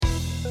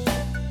Hello,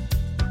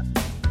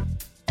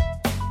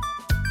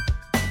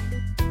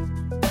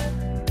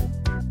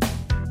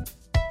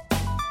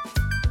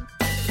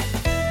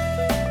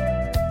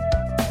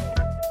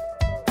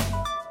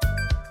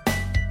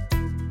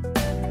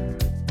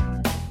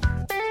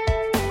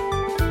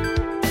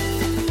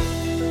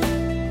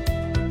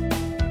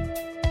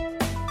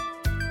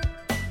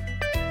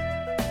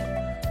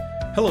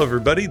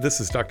 everybody. This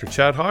is Dr.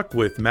 Chad Hawk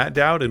with Matt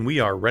Dowd, and we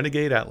are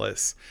Renegade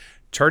Atlas,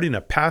 charting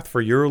a path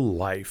for your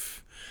life.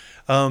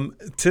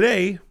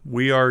 Today,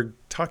 we are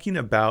talking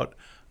about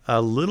a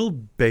little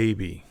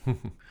baby,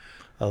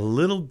 a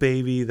little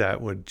baby that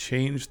would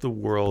change the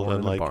world.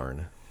 Born in a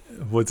barn.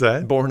 What's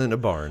that? Born in a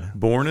barn.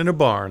 Born in a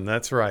barn.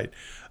 That's right.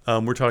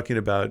 We're talking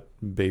about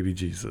baby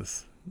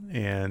Jesus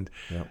and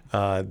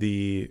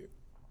the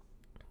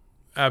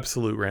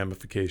absolute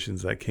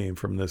ramifications that came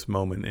from this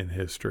moment in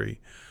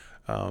history.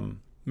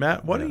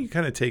 Matt, why don't you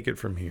kind of take it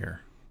from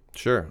here?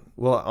 Sure.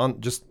 Well,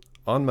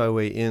 on my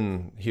way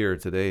in here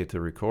today to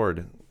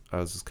record, I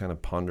was just kind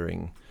of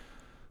pondering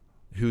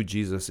who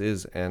Jesus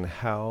is and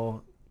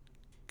how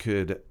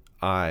could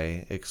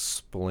I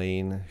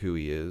explain who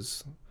he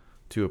is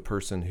to a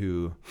person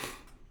who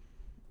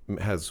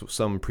has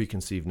some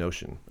preconceived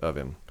notion of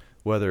him,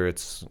 whether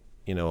it's,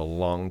 a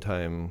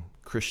longtime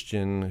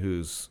Christian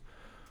who's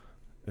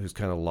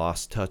kind of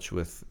lost touch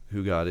with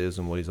who God is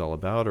and what he's all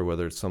about, or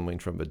whether it's someone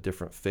from a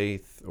different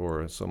faith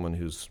or someone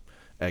who's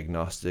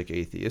agnostic,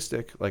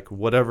 atheistic, like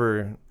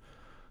whatever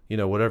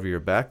your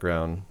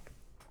background,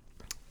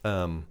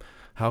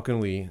 how can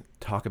we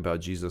talk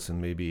about Jesus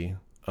and maybe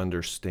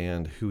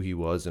understand who he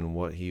was and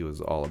what he was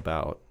all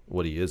about,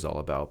 what he is all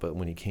about, but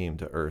when he came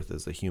to earth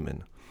as a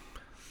human,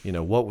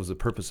 what was the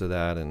purpose of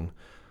that and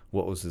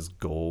what was his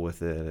goal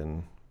with it,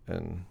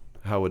 and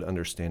how would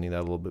understanding that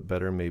a little bit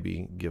better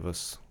maybe give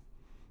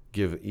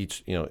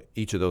each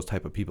of those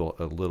type of people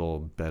a little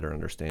better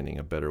understanding,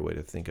 a better way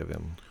to think of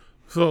him.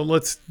 So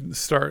let's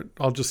start.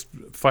 I'll just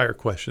fire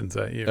questions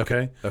at you.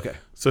 Okay.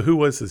 So who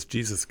was this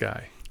Jesus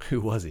guy?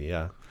 Who was he?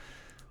 Yeah.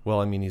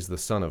 Well, he's the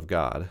Son of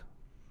God.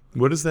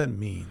 What does that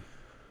mean?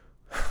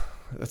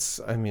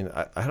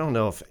 I don't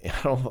know if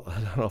I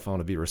want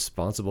to be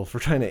responsible for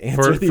trying to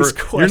answer these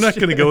questions. You're not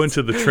going to go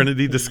into the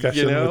Trinity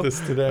discussion with us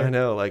today. I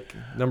know, like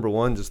number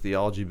one, just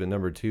theology, but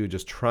number two,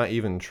 just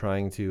trying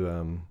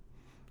to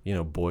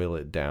boil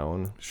it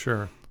down.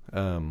 Sure.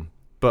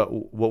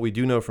 But what we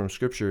do know from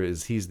Scripture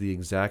is he's the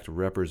exact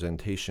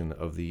representation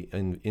of the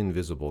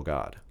invisible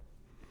God.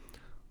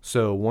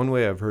 So one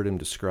way I've heard him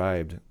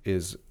described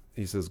is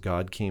he says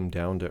God came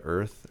down to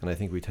earth, and I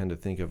think we tend to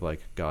think of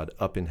like God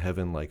up in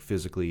heaven, like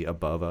physically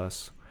above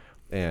us,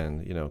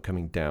 and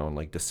coming down,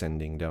 like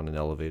descending down an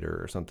elevator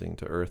or something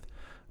to earth.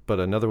 But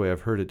another way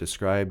I've heard it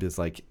described is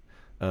like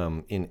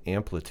in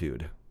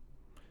amplitude.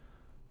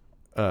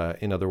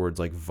 In other words,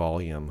 like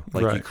volume,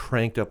 like right. You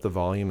cranked up the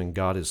volume and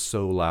God is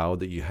so loud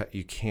that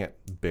you can't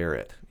bear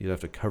it. You have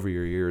to cover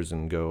your ears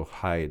and go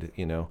hide,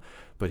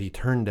 but he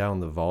turned down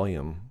the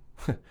volume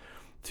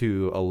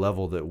to a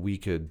level that we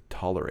could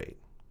tolerate.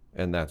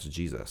 And that's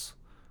Jesus.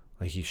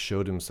 Like he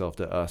showed himself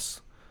to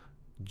us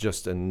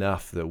just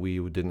enough that we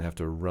didn't have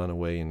to run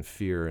away in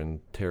fear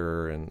and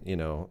terror and,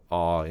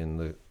 awe in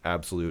the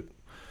absolute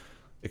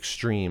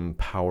extreme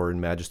power and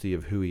majesty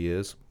of who he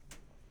is,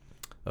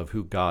 of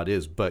who God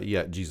is, but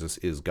yet Jesus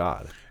is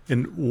God.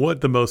 And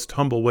what the most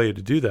humble way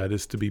to do that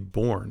is to be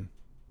born.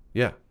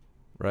 Yeah,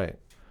 right.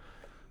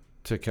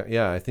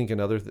 I think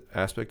another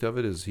aspect of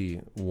it is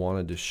he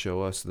wanted to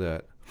show us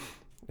that,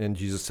 and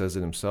Jesus says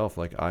it himself,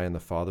 like I and the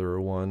Father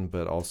are one,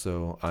 but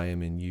also I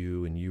am in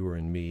you and you are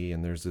in me,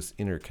 and there's this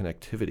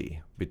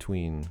interconnectivity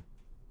between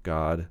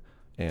God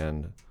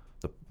and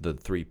the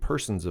three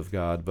persons of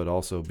God, but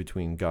also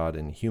between God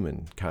and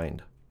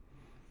humankind.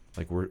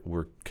 Like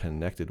we're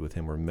connected with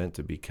him. We're meant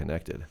to be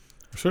connected.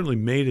 We're certainly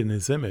made in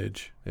his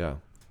image. Yeah.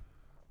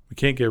 We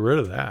can't get rid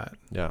of that.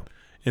 Yeah.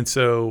 And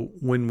so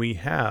when we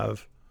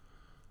have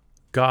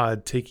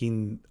God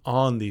taking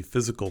on the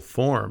physical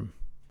form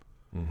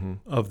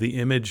of the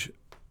image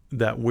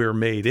that we're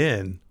made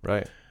in,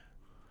 right,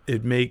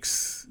 it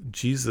makes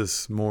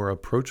Jesus more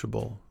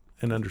approachable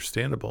and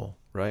understandable.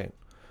 Right.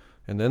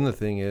 And then the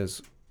thing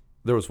is,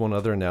 there was one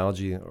other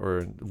analogy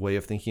or way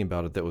of thinking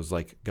about it that was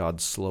like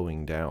God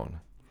slowing down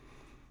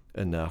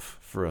enough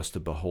for us to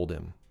behold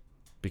him,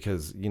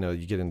 because you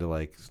get into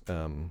like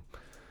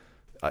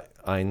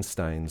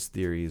Einstein's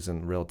theories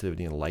and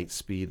relativity and light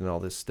speed and all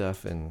this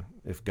stuff, and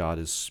if God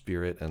is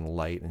spirit and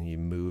light and he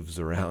moves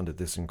around at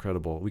this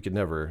incredible, we could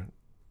never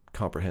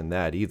comprehend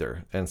that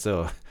either, and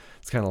so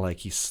it's kind of like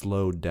he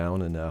slowed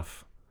down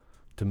enough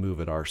to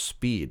move at our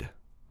speed.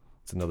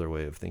 It's another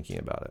way of thinking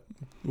about it.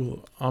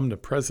 Well,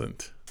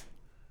 omnipresent,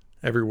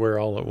 everywhere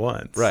all at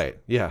once, right?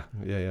 Yeah.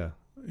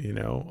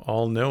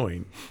 All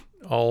knowing,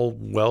 all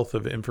wealth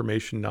of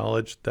information,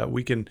 knowledge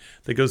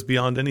that goes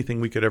beyond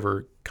anything we could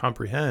ever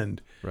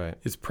comprehend, right,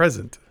 is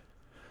present.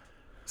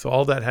 So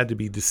all that had to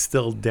be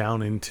distilled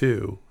down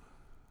into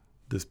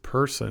this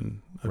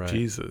person of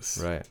Jesus,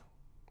 right?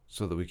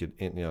 So that we could,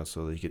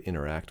 so that he could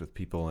interact with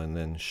people and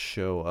then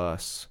show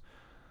us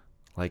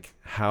like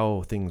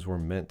how things were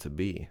meant to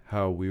be,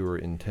 how we were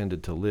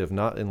intended to live,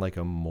 not in like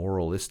a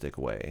moralistic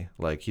way.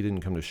 Like he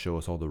didn't come to show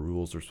us all the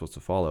rules we're supposed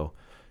to follow.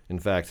 In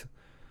fact,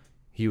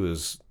 he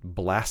was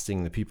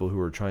blasting the people who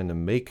were trying to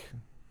make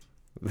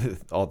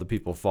all the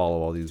people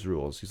follow all these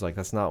rules. He's like,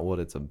 that's not what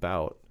it's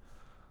about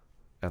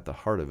at the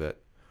heart of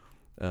it.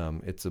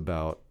 It's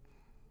about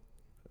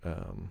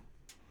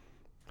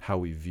how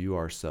we view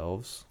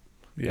ourselves,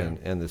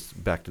 and this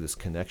back to this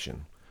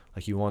connection.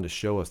 Like he wanted to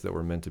show us that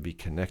we're meant to be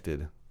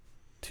connected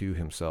to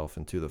himself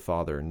and to the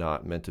Father,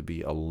 not meant to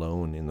be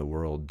alone in the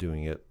world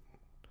doing it,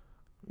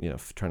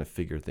 trying to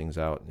figure things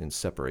out in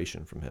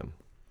separation from him.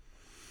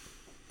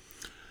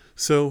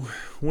 So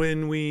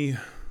when we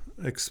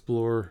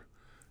explore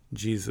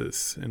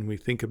Jesus and we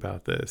think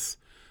about this,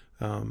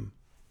 who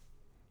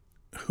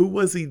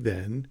was he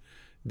then?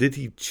 Did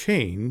he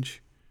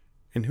change?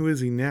 And who is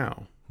he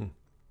now?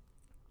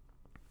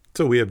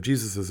 So we have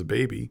Jesus as a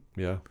baby.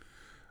 Yeah.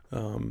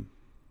 Then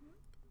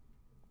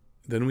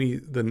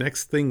the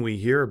next thing we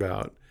hear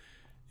about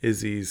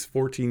is he's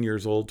 14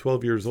 years old,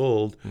 12 years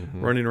old,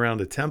 running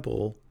around a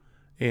temple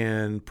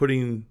and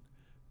putting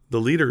the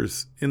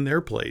leaders in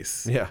their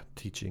place. Yeah,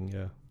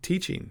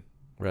 teaching.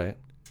 Right.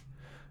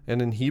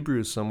 And in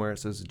Hebrews somewhere it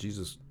says that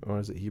Jesus, or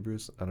is it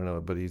Hebrews? I don't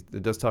know, but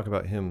it does talk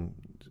about him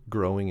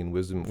growing in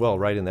wisdom. Well,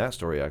 right in that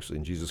story actually,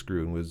 and Jesus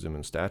grew in wisdom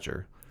and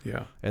stature.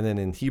 Yeah. And then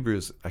in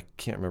Hebrews, I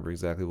can't remember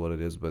exactly what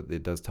it is, but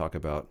it does talk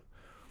about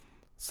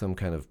some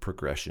kind of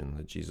progression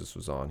that Jesus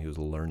was on. He was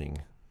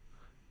learning.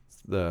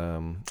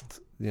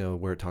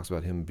 Where it talks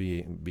about him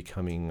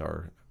becoming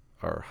our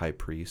high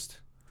priest,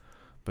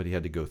 but he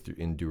had to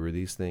endure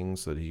these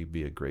things so that he'd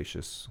be a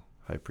gracious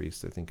high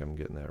priest. I think I'm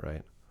getting that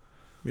right.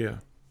 Yeah.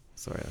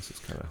 Sorry, that's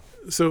just kind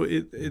of so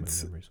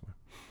it's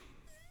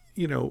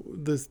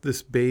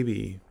this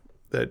baby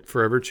that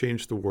forever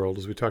changed the world,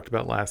 as we talked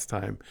about last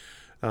time.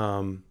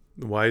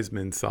 The wise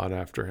men sought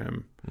after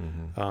him.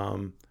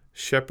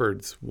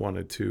 Shepherds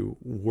wanted to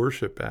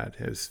worship at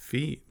his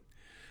feet.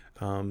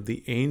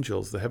 The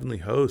angels, the heavenly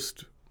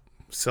host,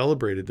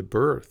 celebrated the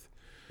birth.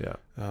 Yeah.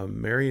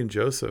 Mary and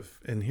Joseph.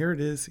 And here it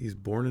is. He's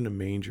born in a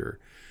manger.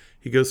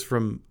 He goes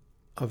from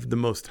of the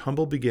most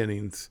humble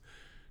beginnings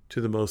to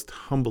the most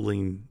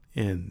humbling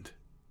end,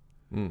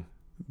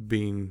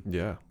 being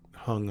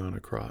hung on a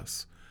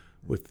cross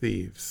with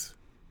thieves.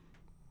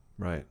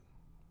 Right.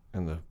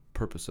 And the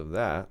purpose of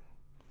that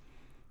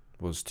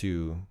was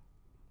to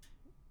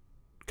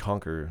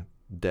conquer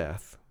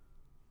death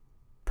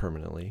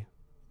permanently,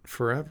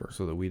 forever,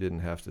 so that we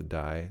didn't have to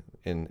die.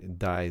 And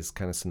die is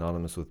kind of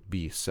synonymous with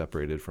be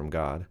separated from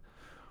God.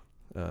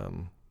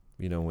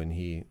 When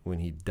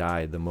he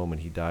died, the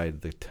moment he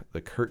died,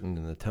 the curtain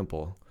in the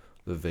temple,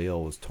 the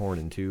veil was torn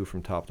in two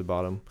from top to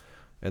bottom.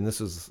 And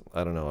this is,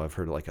 I don't know, I've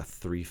heard like a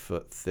 3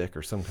 foot thick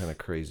or some kind of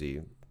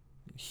crazy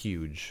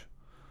huge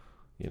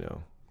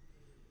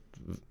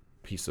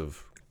piece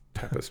of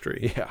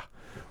tapestry. Yeah.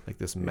 Like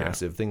this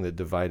massive thing that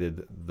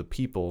divided the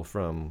people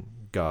from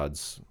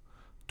God's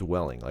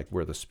dwelling, like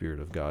where the Spirit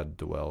of God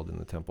dwelled in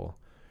the temple.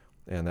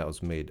 And that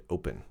was made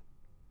open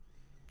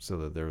so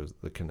that there was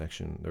the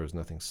connection. There was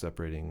nothing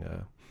separating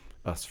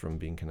us from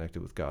being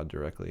connected with God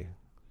directly.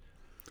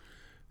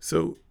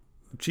 So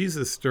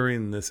Jesus,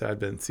 during this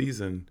Advent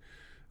season,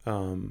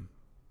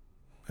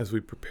 as we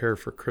prepare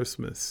for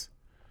Christmas,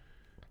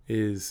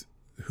 is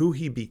who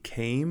he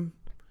became.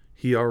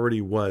 He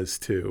already was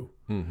too.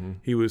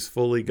 He was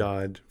fully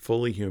God,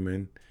 fully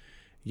human.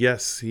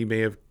 Yes, he may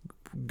have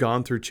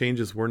gone through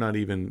changes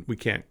we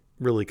can't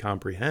really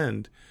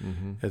comprehend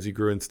as he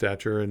grew in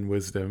stature and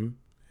wisdom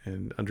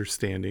and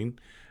understanding.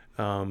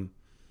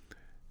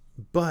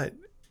 But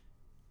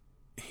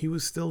he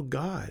was still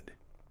God.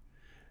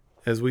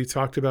 As we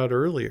talked about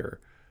earlier,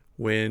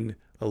 when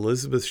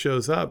Elizabeth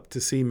shows up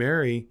to see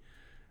Mary,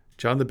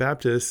 John the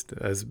Baptist,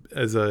 as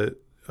a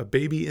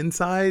baby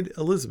inside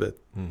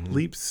Elizabeth,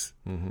 leaps,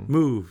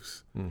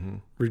 moves,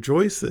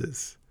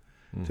 rejoices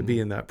to be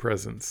in that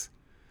presence.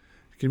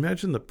 You can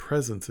imagine the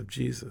presence of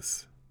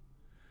Jesus,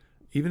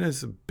 even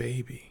as a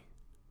baby.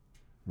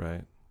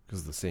 Right,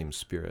 because the same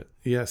Spirit.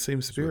 Yeah,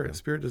 same Spirit.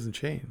 Spirit doesn't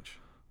change.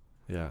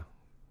 Yeah.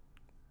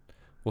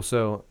 Well,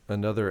 so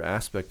another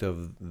aspect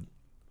of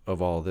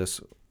all this,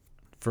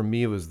 for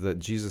me, was that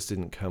Jesus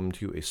didn't come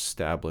to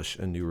establish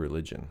a new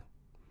religion.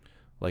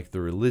 Like the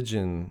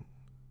religion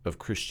of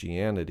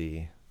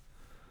Christianity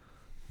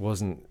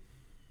wasn't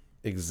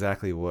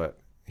exactly what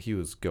he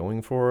was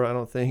going for, I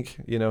don't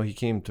think. He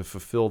came to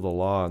fulfill the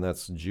law, and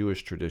that's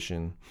Jewish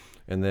tradition.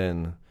 And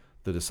then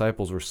the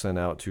disciples were sent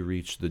out to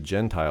reach the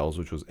Gentiles,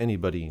 which was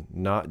anybody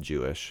not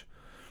Jewish.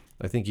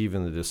 I think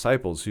even the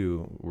disciples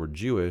who were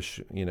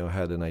Jewish,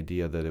 had an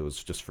idea that it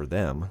was just for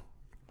them.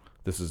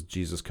 This is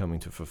Jesus coming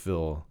to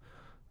fulfill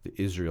the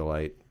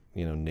Israelite,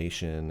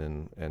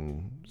 nation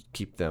and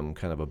keep them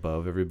kind of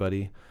above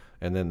everybody.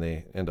 And then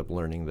they end up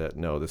learning that,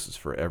 no, this is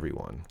for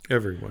everyone.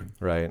 Everyone.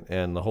 Right.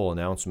 And the whole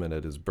announcement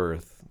at his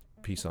birth,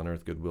 peace on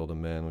earth, goodwill to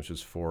men, which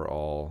is for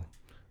all.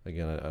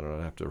 Again, I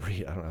don't have to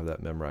read. I don't have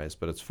that memorized,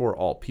 but it's for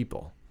all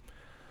people.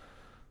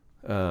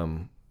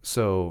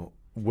 So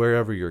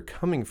wherever you're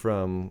coming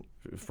from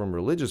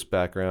religious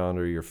background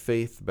or your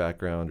faith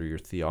background or your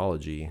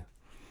theology,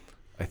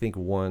 I think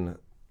one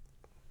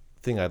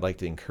thing I'd like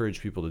to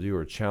encourage people to do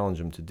or challenge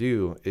them to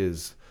do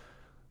is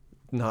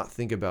not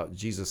think about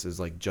Jesus as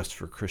like just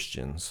for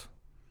Christians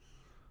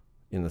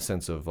in the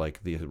sense of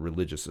like the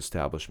religious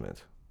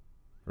establishment,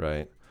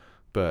 right?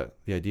 But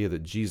the idea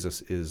that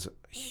Jesus is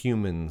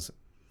humans,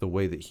 the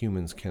way that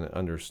humans can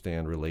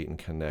understand, relate, and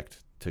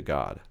connect to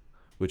God,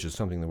 which is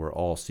something that we're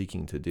all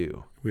seeking to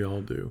do. We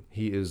all do.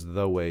 He is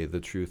the way, the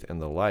truth, and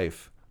the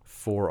life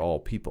for all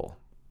people.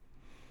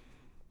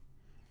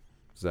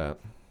 Does that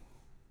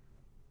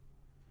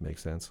make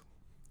sense?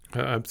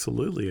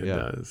 Absolutely, it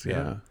does.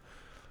 Yeah.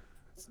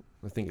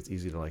 I think it's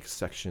easy to like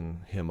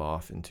section him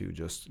off into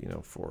just,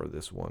 for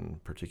this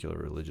one particular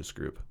religious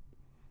group.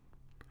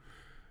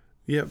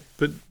 Yeah,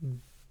 but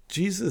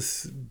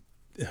Jesus,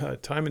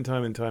 time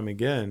and time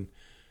again,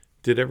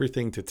 did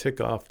everything to tick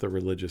off the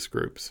religious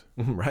groups.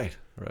 Right.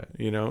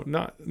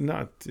 Not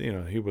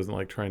he wasn't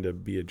like trying to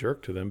be a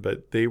jerk to them,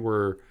 but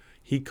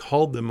he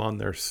called them on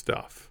their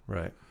stuff.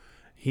 Right.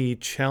 He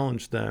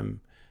challenged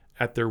them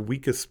at their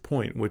weakest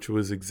point, which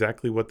was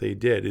exactly what they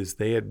did, is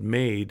they had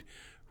made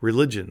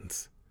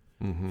religions.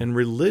 Mm-hmm. And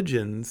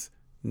religions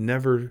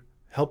never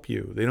help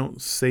you. They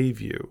don't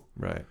save you.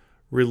 Right.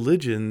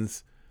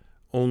 Religions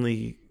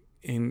only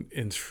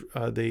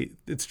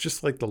it's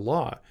just like the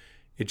law.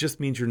 It just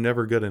means you're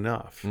never good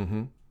enough.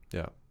 Mm-hmm.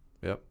 Yeah.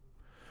 Yep.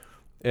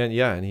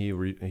 And he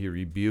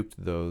rebuked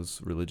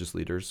those religious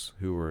leaders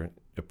who were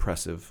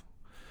oppressive.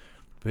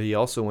 But he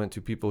also went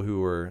to people who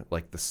were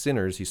like the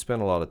sinners. He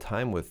spent a lot of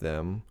time with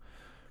them.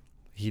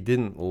 He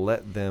didn't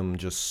let them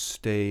just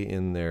stay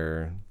in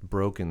their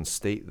broken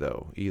state,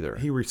 though, either.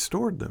 He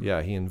restored them.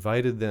 Yeah, he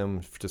invited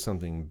them to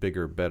something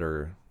bigger,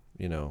 better,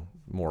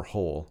 more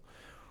whole.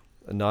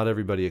 Not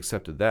everybody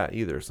accepted that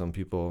either. Some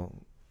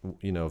people,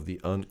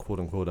 the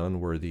quote-unquote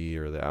unworthy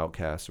or the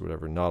outcast or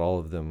whatever, not all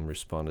of them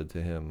responded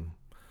to him.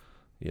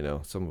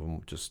 Some of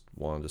them just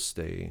wanted to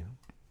stay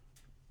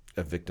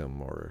a victim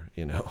or,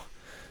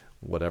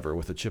 whatever,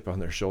 with a chip on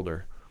their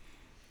shoulder.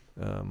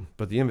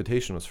 But the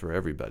invitation was for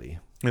everybody.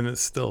 And it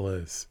still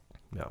is.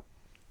 Yeah.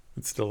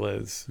 It still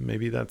is.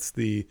 Maybe that's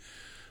the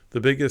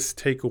biggest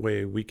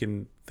takeaway we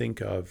can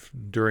think of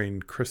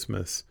during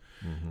Christmas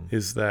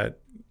is that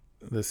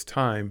this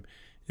time,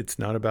 it's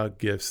not about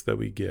gifts that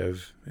we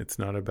give. It's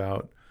not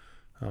about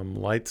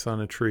lights on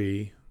a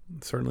tree.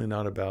 It's certainly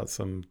not about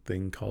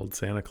something called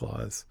Santa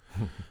Claus.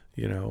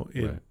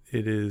 Right.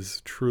 It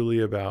is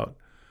truly about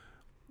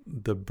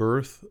the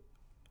birth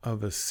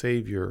of a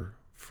Savior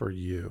for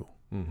you.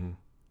 Mm-hmm.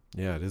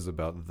 Yeah, it is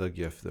about the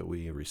gift that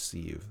we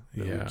receive,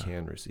 that we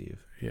can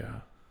receive. Yeah.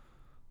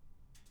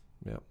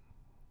 Yep.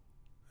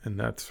 And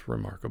that's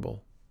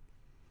remarkable.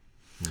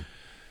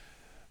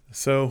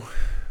 So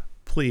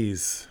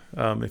please,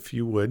 if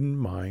you wouldn't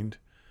mind,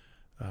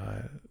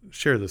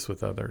 share this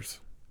with others.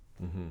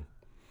 Mm-hmm.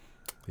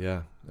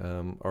 Yeah.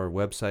 Our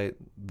website,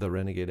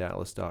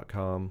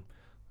 therenegadeatlas.com,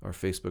 our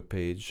Facebook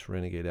page,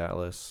 Renegade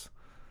Atlas.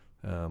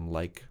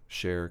 Like,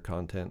 share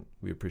content.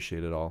 We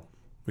appreciate it all.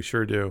 We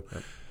sure do.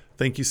 Yep.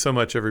 Thank you so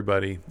much,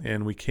 everybody.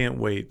 And we can't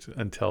wait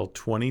until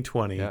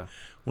 2020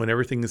 when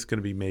everything is going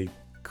to be made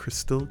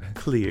crystal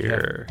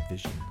clear.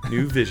 Vision.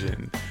 New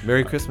vision.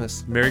 Merry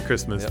Christmas. Merry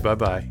Christmas. Yep.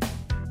 Bye-bye.